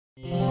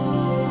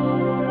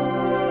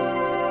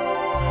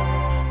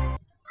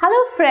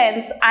Hello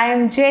friends, I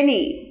am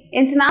Jenny,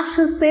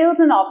 International Sales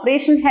and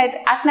Operation Head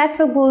at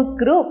Network Bulls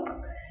Group.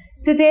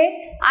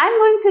 Today, I am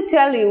going to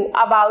tell you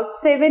about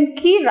 7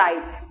 key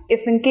rights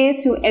if in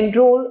case you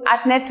enroll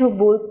at Network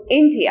Bulls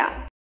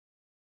India.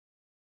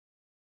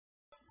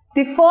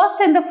 The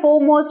first and the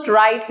foremost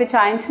right which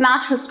our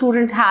international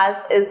student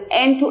has is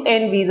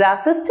end-to-end visa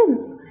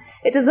assistance.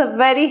 It is a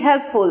very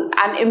helpful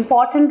and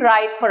important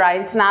right for our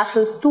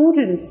international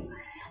students,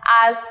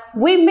 as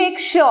we make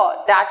sure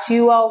that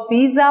your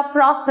visa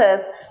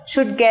process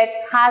should get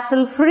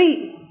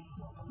hassle-free.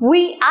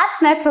 We at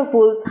Network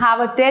Bulls have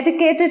a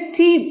dedicated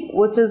team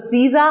which is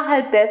Visa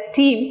Help Desk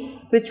team,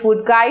 which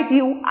would guide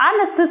you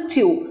and assist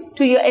you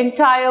to your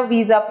entire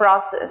visa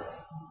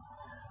process.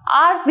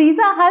 Our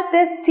Visa Help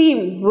Desk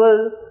team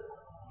will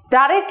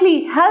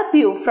directly help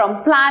you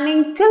from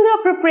planning till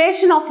your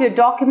preparation of your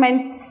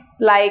documents,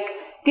 like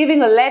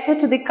giving a letter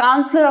to the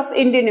consular of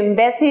Indian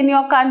Embassy in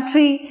your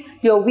country,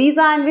 your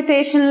visa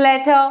invitation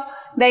letter,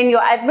 then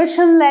your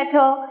admission letter,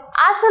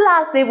 as well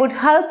as they would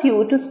help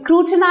you to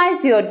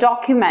scrutinize your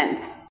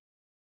documents.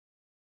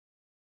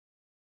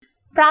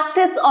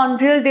 Practice on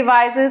real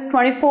devices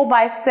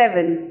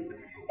 24/7.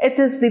 It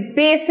is the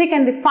basic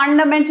and the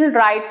fundamental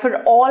right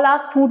for all our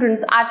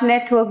students at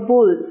Network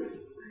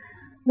Bulls.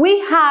 We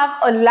have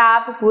a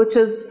lab which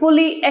is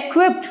fully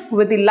equipped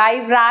with the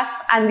live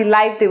racks and the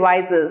live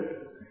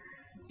devices.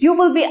 You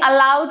will be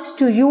allowed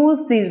to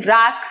use the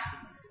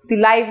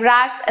live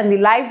racks and the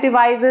live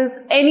devices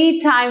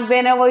anytime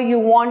whenever you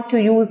want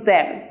to use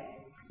them.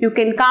 You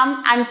can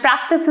come and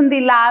practice in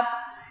the lab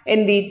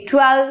in the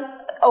 12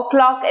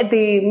 o'clock at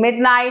the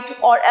midnight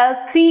or else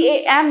 3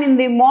 a.m. in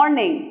the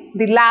morning.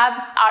 The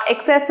labs are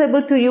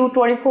accessible to you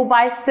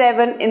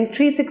 24/7 in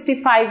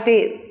 365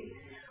 days.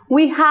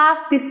 We have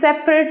the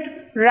separate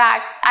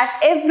racks at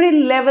every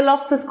level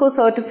of Cisco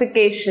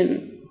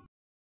certification.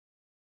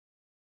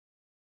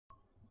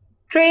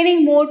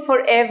 Training mode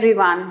for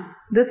everyone.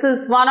 This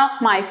is one of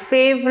my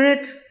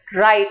favorite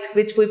right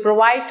which we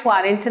provide to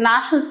our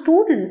international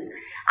students,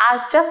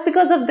 as just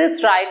because of this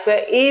right we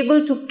are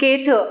able to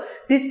cater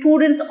the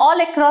students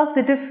all across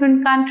the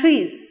different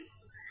countries.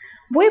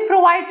 We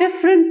provide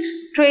different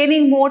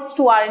training modes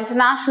to our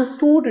international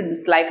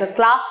students, like a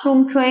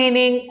classroom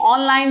training,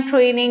 online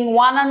training,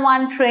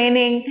 one-on-one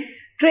training,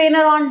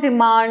 trainer on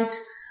demand,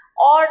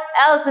 or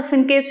else if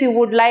in case you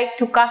would like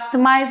to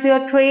customize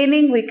your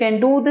training, we can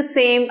do the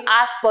same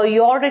as per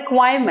your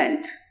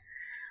requirement.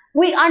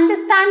 We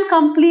understand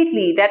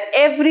completely that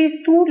every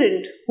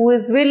student who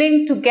is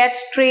willing to get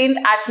trained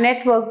at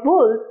Network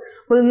Bulls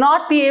will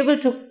not be able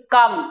to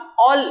come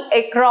all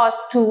across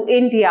to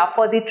India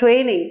for the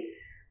training.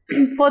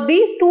 For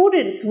these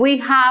students, we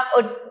have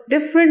a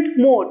different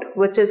mode,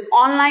 which is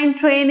online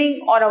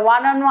training or a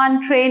one-on-one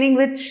training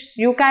which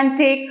you can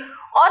take,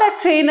 or a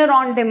trainer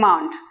on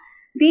demand.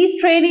 These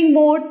training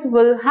modes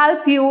will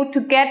help you to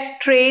get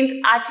trained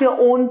at your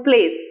own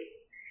place.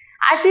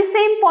 At the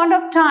same point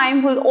of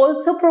time, we'll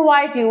also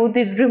provide you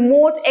the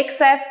remote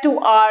access to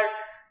our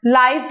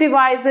live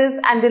devices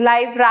and the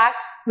live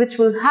racks, which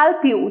will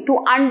help you to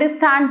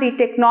understand the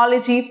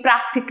technology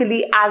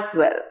practically as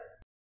well.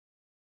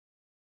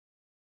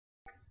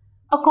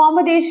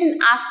 Accommodation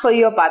as per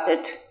your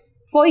budget.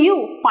 For you,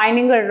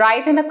 finding a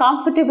right and a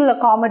comfortable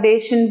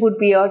accommodation would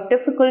be a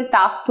difficult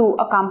task to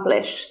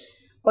accomplish.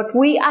 But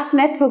we at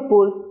Network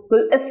Bulls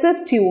will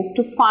assist you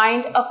to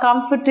find a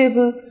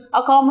comfortable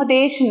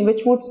accommodation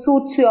which would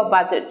suit your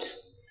budget.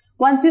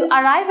 Once you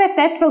arrive at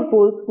Network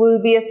Bulls, we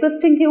will be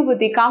assisting you with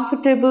the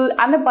comfortable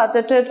and a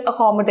budgeted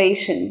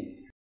accommodation.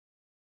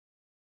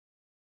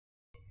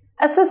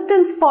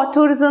 Assistance for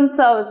tourism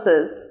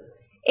services.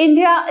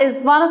 India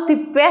is one of the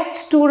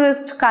best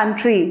tourist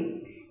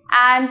country,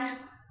 and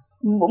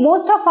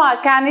most of our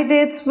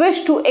candidates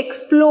wish to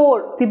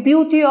explore the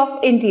beauty of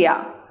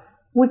India.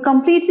 We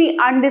completely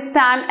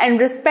understand and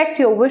respect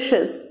your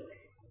wishes.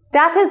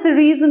 That is the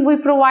reason we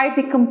provide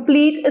the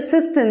complete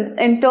assistance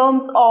in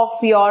terms of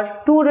your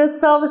tourist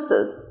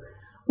services.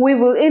 We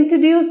will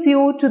introduce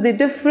you to the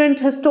different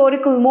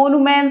historical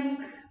monuments,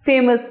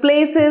 famous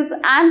places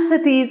and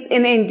cities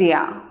in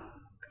India.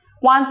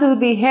 Once you'll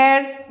be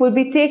here, we'll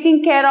be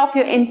taking care of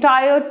your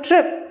entire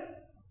trip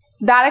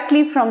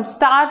directly from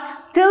start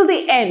till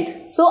the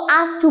end, so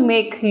as to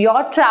make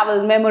your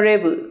travel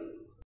memorable.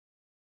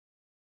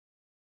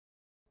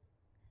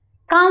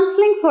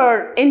 Counseling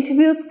for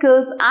interview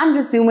skills and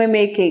resume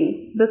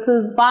making. This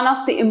is one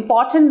of the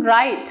important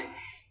rights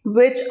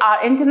which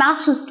our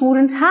international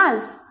student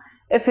has.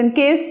 If in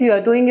case you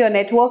are doing your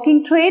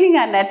networking training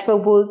at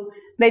Network Bulls,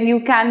 then you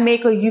can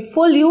make a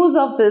full use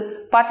of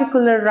this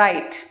particular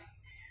right.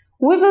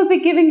 We will be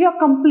giving you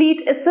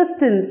complete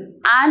assistance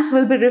and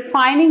will be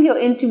refining your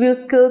interview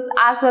skills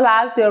as well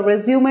as your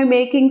resume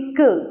making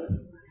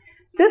skills.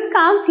 This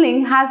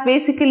counseling has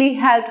basically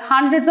helped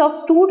hundreds of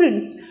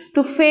students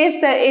to face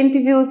their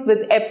interviews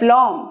with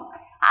aplomb,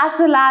 as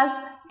well as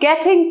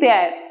getting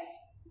their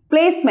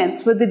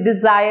placements with the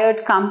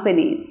desired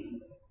companies.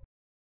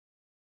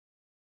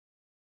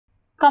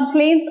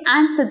 Complaints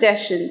and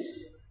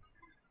suggestions.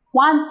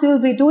 Once you will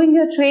be doing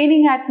your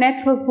training at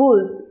Network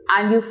Bulls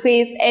and you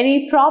face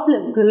any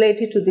problem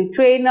related to the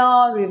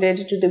trainer,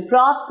 related to the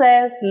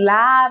process,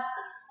 lab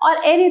or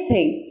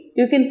anything,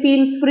 you can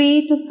feel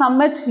free to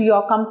submit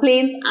your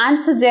complaints and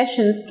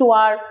suggestions to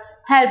our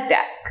help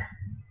desk.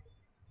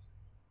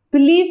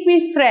 Believe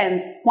me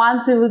friends,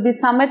 once you will be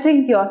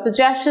submitting your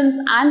suggestions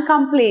and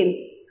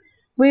complaints,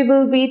 we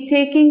will be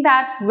taking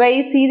that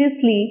very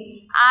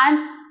seriously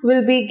and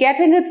will be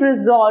getting it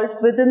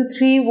resolved within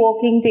 3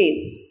 working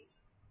days.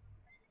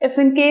 If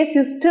in case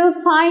you still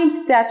find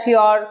that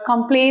your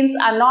complaints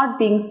are not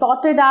being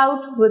sorted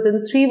out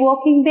within 3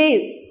 working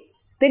days,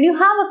 then you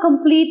have a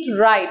complete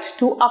right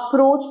to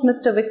approach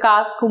Mr.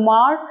 Vikas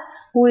Kumar,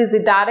 who is the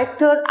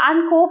director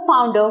and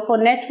co-founder for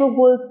Network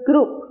Bulls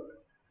Group.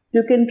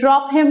 You can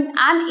drop him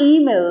an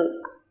email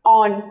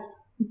on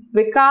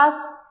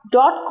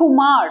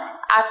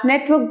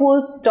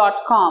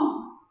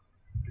vikas.kumar@networkbulls.com.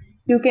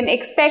 You can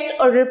expect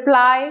a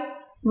reply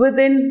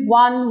within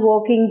 1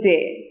 working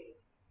day.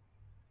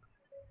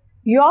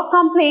 Your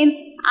complaints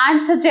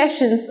and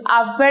suggestions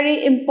are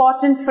very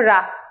important for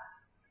us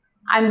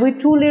and we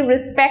truly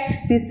respect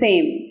the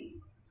same.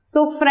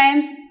 So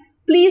friends,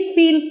 please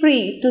feel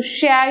free to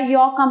share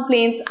your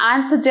complaints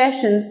and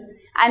suggestions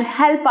and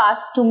help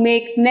us to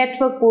make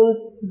Network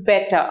Bulls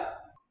better.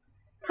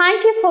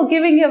 Thank you for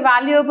giving your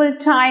valuable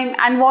time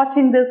and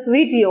watching this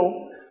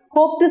video.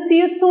 Hope to see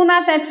you soon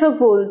at Network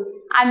Bulls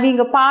and being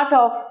a part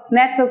of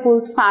Network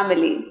Bulls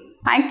family.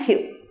 Thank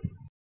you.